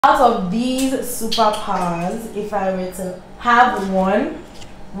Out of these superpowers, if I were to have one,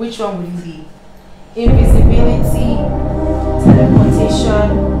 which one would it be? Invisibility, teleportation,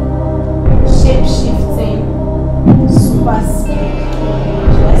 shape-shifting, super speed.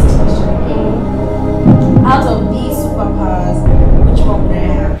 Next question. Out of these superpowers, which one would I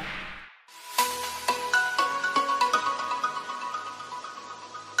have?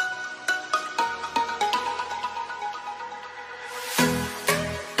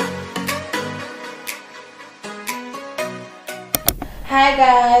 Hi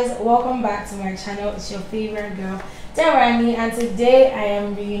guys, welcome back to my channel. It's your favorite girl, Rani, and today I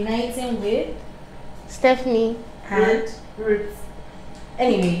am reuniting with Stephanie and Ruth.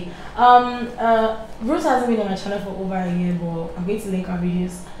 Anyway, Ruth hasn't been on my channel for over a year, but I'm going to link our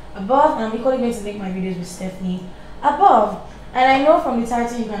videos above, and I'm equally going to link my videos with Stephanie above. And I know from the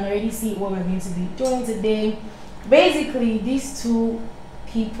title you can already see what we're going to be doing today. Basically, these two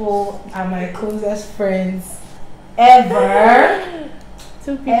people are my closest friends ever.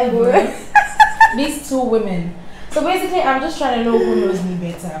 Two people. These two women. So basically, I'm just trying to know who knows me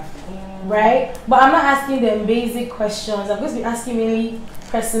better, right? But I'm not asking them basic questions. I'm going to be asking mainly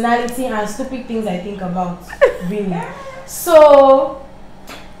personality and stupid things I think about, really. So,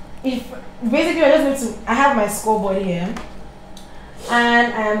 if basically I just need to, I have my scoreboard here,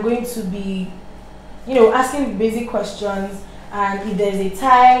 and I am going to be, asking basic questions. And if there's a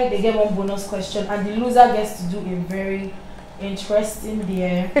tie, they get one bonus question, and the loser gets to do a very interesting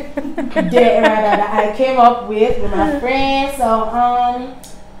dare that I came up with my friends. So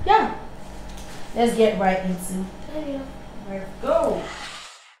yeah, let's get right into it. Let's go.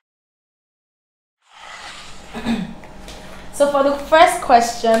 So for the first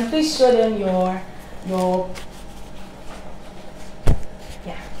question, please show them your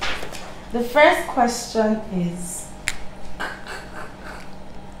the first question is,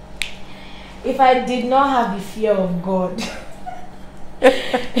 if I did not have the fear of God,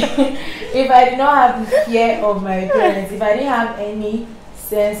 if I did not have the fear of my parents, if I didn't have any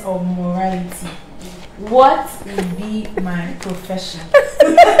sense of morality, what would be my profession?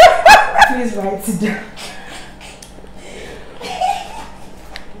 Please write it down.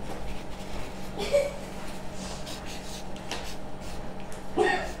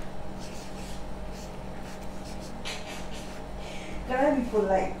 Can I be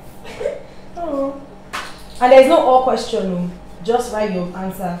polite? Oh. And there's no or question, no. Just write your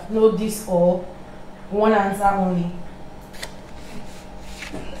answer. No this or. One answer only.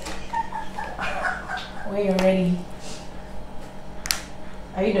 When you're ready.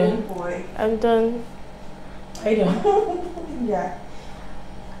 Are you done? Oh boy. I'm done. Are you done? Yeah.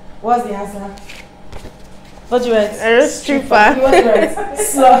 What's the answer? What do you write? I wrote stripper. What do you write?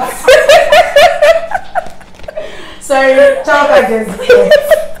 Slut. Sorry, talk against it.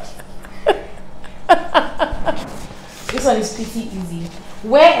 This one is pretty easy.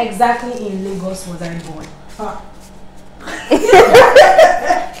 Where exactly in Lagos was I born?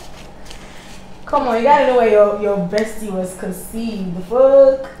 Come on, you gotta know where your bestie was conceived. The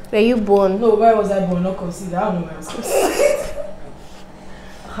fuck? Were you born? No, where was I born? Not conceived. I don't know where I was conceived.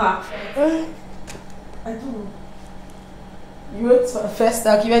 I don't know. You wrote first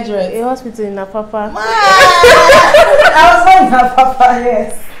talk, you read right? A hospital in Apapa. I was born in Apapa,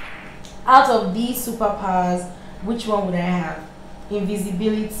 yes. Out of these superpowers, which one would I have?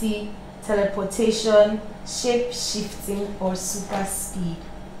 Invisibility, teleportation, shape-shifting, or super speed?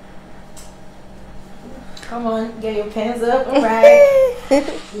 Come on, get your pens up, alright.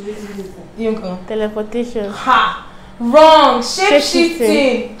 Teleportation. Ha! Wrong!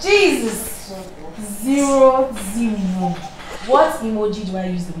 Shape-shifting! Jesus! 0, 0. What emoji do I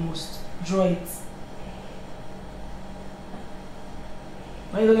use the most? Draw it.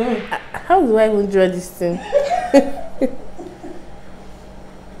 Why are you looking at me? How do I even draw this thing?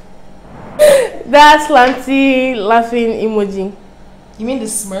 That slanty laughing emoji. You mean the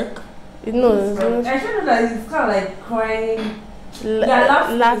smirk? No, I should know that it's kind of like crying.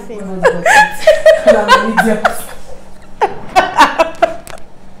 Laughing. I'm an idiot.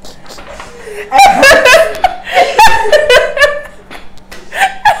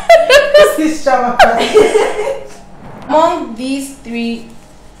 This is among these three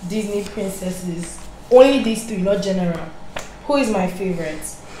Disney princesses, only these three, not general, who is my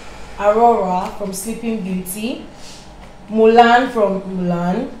favorite? Aurora from Sleeping Beauty, Mulan from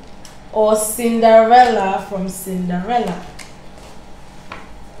Mulan, or Cinderella from Cinderella?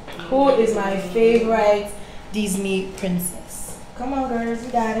 Who is my favorite Disney princess? Come on, girls,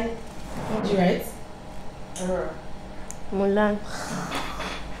 you got it. What did you write? Mulan.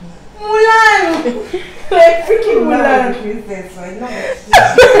 Mulan! Like freaking Mulan. Princess, so I know.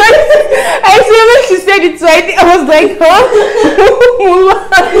 I see when she said it, so I was like, huh? Mulan.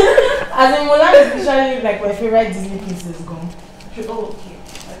 As in Mulan is literally like my favorite Disney princess gone. Oh, okay.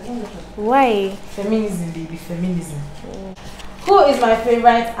 I don't know. Why? Feminism, baby, feminism. Who is my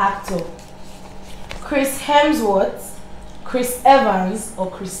favorite actor? Chris Hemsworth, Chris Evans, or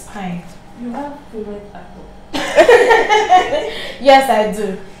Chris Pine? You have favorite actor? Yes, I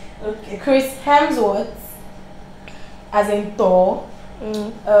do. Okay. Chris Hemsworth, as in Thor.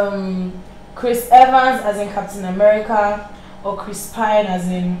 Chris Evans, as in Captain America, or Chris Pine, as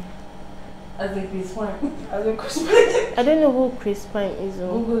in Chris Pine. as in Chris Pine. I don't know who Chris Pine is.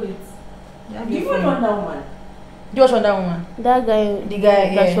 Google it. Do you watch Wonder Woman? Do you watch Wonder Woman? That guy. The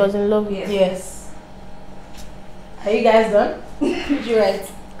guy, that yeah. she was in love with. Yes. Are you guys done? Would you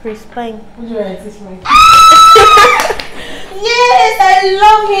write? Chris Pine. Would you write this one? Yes, I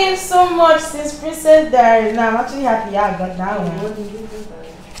love him so much since Princess Diaries. Now I'm actually happy I got that one.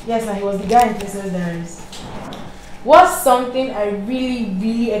 Yes, and he was the guy in Princess Diaries. What's something I really,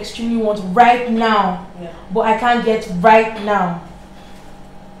 really extremely want right now, but I can't get right now?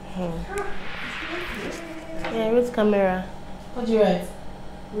 Yeah, with camera. What do you write?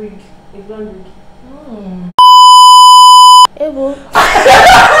 Wig. A blonde wig. Evo.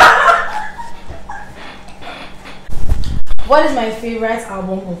 What is my favorite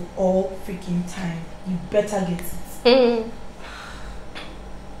album of all freaking time? You better get it.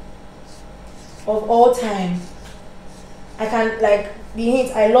 Of all time. I can, like, the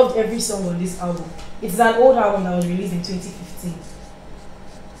hint, I loved every song on this album. It's an old album that was released in 2015.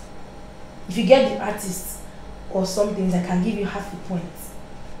 If you get the artist or something, I can give you half a point.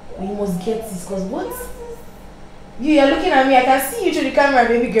 But you must get this, because what? You're looking at me, I can see you through the camera,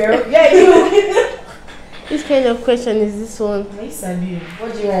 baby girl. Yeah, you. Which kind of question is this one? Nice, Sabi.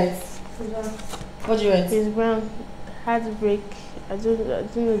 What do you write? What do you write? Chris Brown. Heartbreak. I don't know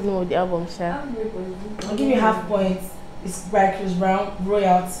the name of the album, Sha. I'll give you half points. It's by Chris Brown,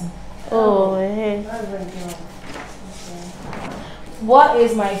 Royalty. Oh, hey. What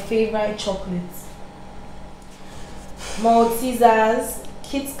is my favorite chocolate? Maltesers,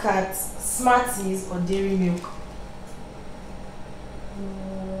 Kit Kat, Smarties, or Dairy Milk?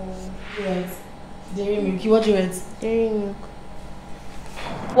 Yes, Dairy Milk. What do you want? Dairy Milk.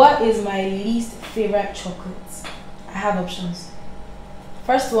 What is my least favorite chocolate? I have options.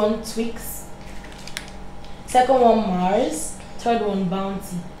 First one, Twix. Second one, Mars. Third one,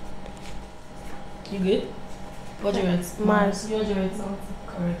 Bounty. You good? What do you want? Mars. You want to write something?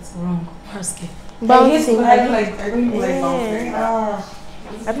 Correct. Wrong. Mars. Bouncing. I don't even like bouncing.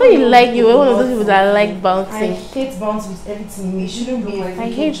 I thought you like you were one of those people that like I bouncing. hate bounce with everything. It shouldn't be a I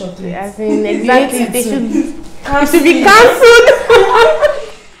freaking hate chocolate. as in exactly they should Cancel be it. cancelled.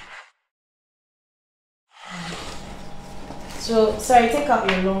 So, sorry, take out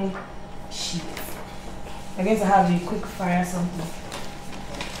your long sheet. I'm going to have a quick fire something.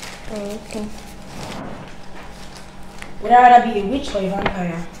 Okay. Would I rather be a witch or a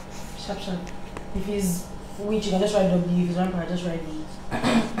vampire? Sharp, sharp. If it's witch, you can just write W. If it's vampire, just write D.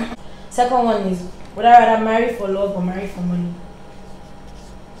 Second one is, would I rather marry for love or marry for money?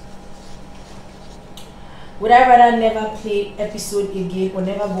 Would I rather never play episode again or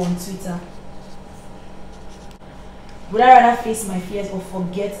never go on Twitter? Would I rather face my fears or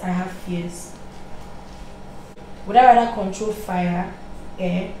forget I have fears? Would I rather control fire,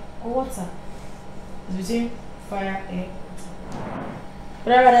 air, or water? It's between fire, air, water.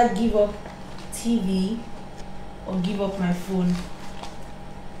 Would I rather give up TV or give up my phone?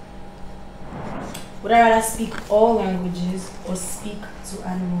 Would I rather speak all languages or speak to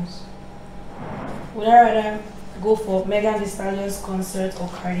animals? Would I rather go for Megan Thee Stallion's concert or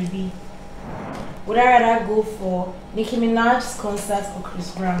Cardi B? Would I rather go for Nicki Minaj's concert or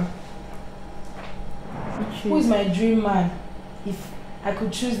Chris Brown? Who is my dream man? If I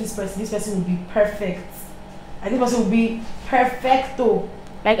could choose this person would be perfect. And this person would be perfecto.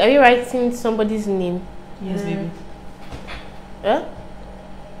 Like, are you writing somebody's name? Yes, baby. Huh?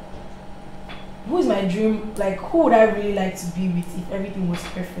 Who is my dream? Like, who would I really like to be with if everything was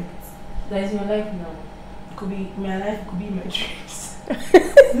perfect? That is your life now. It could be my life, it could be my dreams.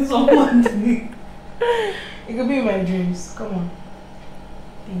 This one to me. It could be my dreams. Come on.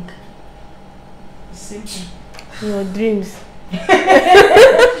 Think. It's simple. Your dreams.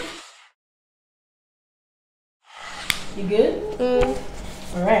 You good?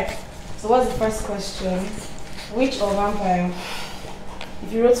 Alright. So what's the first question? Witch or vampire?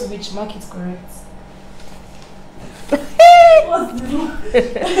 If you wrote witch, mark it correct. What's this one?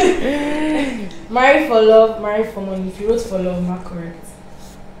 Marry for love, marry for money. If you wrote for love, mark correct.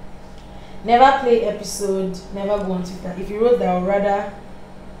 Never play episode, never go on Twitter. If you wrote that, I would rather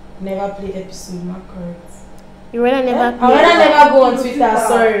never play episode, not correct. You rather never I would rather never go on Twitter,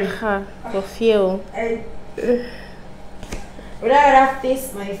 sorry. For fear. Would I rather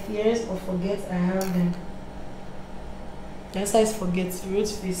face my fears or forget I have them? The answer is forget. If you wrote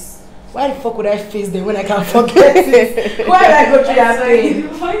face, why the fuck would I face them when I can forget it? Why did I go through that pain?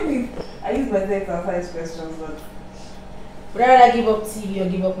 I use my myself to answer these questions, but Would I rather give up TV or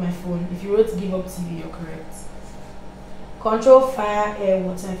give up my phone? If you wrote give up TV, you're correct. Control fire, air,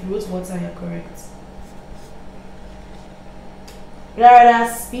 water. If you wrote water, you're correct. Would I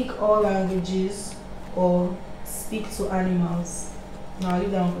rather speak all languages or speak to animals? No, I'll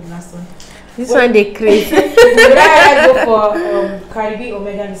leave that one for the last one. This one they crazy. Would I rather go for Cardi B or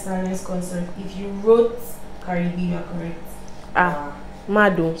Megan Thee Stallion's concert? If you wrote Cardi B, you're correct.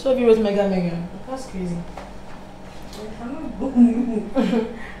 Mado. So if you wrote Megan, that's crazy.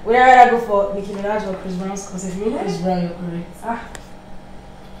 Would I rather go for Nicki Minaj or Chris Brown's concert? If you wrote Chris Brown, you're correct.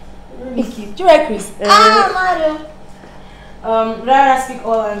 Nicki. Do you like Chris? Mado. Would I rather speak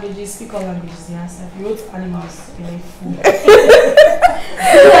all languages? Speak all languages, the answer. If you wrote animals, you're a fool.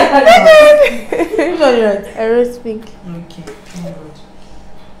 Which one you write? I wrote speak. Okay, oh god.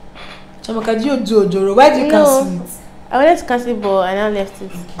 Chamaka, do you do Ojoro? Why did you cancel it? I wanted to cancel it, but I now left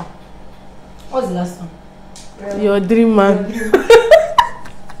it. Okay. What's the last one? Your dream man.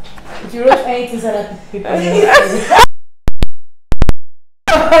 If you wrote anything inside that paper,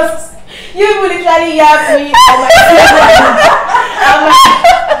 you will literally yap me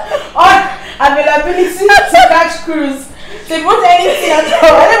on availability to catch cruise. So if you want anything at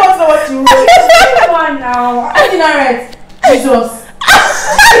all, I don't want to know what you wrote. Come on now. I did not write. Jesus.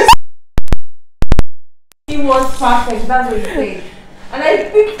 he was perfect. That's what he said, and I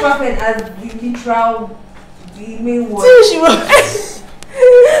picked perfect as the literal, the main word. See, she was.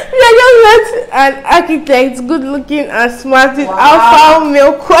 We are just met an architect, good looking and smart with alpha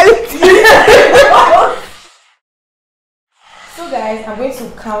male quality. So guys, I'm going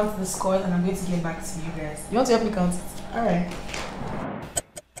to count the scores and I'm going to get back to you guys. You want to help me count it? Alright.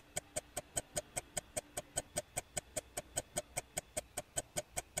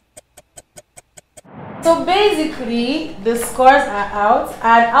 So basically, the scores are out,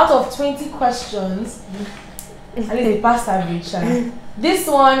 and out of 20 questions, at least they passed average. This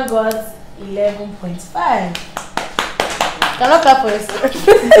one got 11.5. Cannot clap for yourself.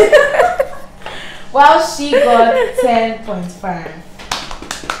 While she got 10.5.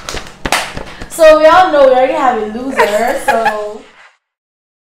 So we all know we already have a loser, so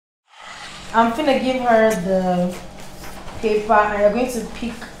I'm gonna give her the paper and you're going to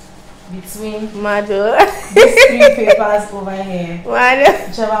pick between Mado. these three papers over here. Mado.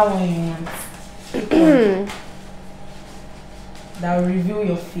 Whichever one you want. Pick one. That will reveal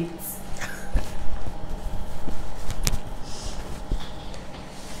your fate.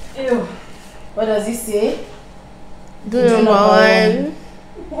 Ew. What does it say? Do number one.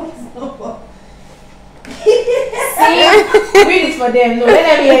 What's number? See? Read it for them. No, let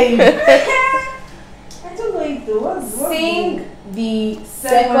them hear you. I don't know it though. Sing the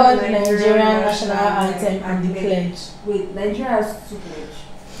second Nigerian national anthem and the pledge. Wait, Nigeria has two pledge.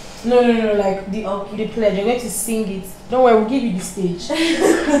 No, like the pledge. You're going to sing it. Don't worry, we'll give you the stage.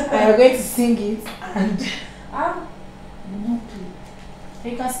 And you're going to sing it and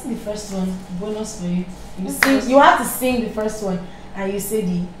you can sing the first one. Bonus for you. You have to sing the first one and you say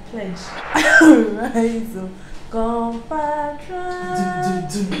the pledge. Right, so compatriot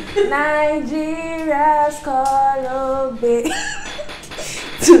Nigeria's color bay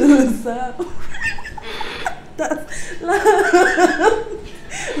to serve. That's love.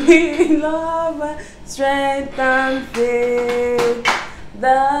 We love and strength and faith.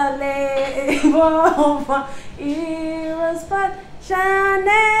 The labor of our heroes but shall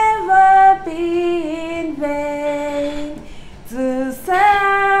never be in vain. To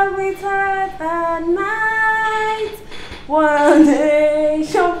serve with heart and might, one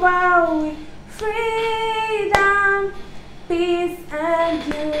nation bound with freedom, peace and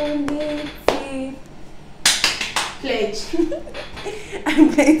unity. Pledge. I'm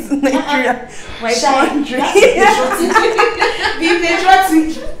going to Nigeria, my country. Be patriotic.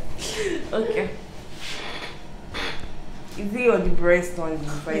 Okay. Is it on the breast on the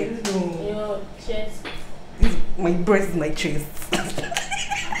side? No. Your chest. My breast is my chest.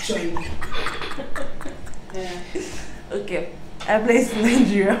 Yeah. Okay. I place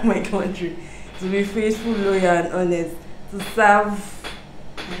Nigeria, my country, to be faithful, loyal, and honest, to serve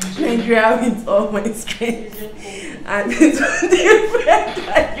Nigeria with all my strength, and to defend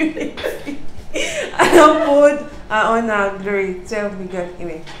and unity, and uphold and honor and glory. Tell me God,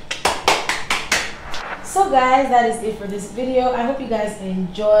 amen. So guys, that is it for this video. I hope you guys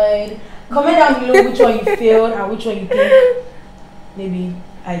enjoyed. Comment down below which one you failed and which one you think maybe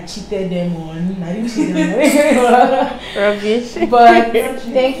I cheated them on. I didn't cheat them on. Rubbish. But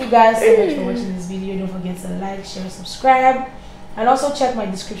thank you guys so much for watching this video. Don't forget to like, share, subscribe, and also check my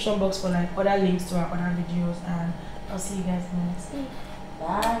description box for like other links to our other videos. And I'll see you guys in the next video.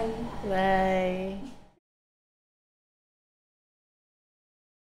 Bye. Bye.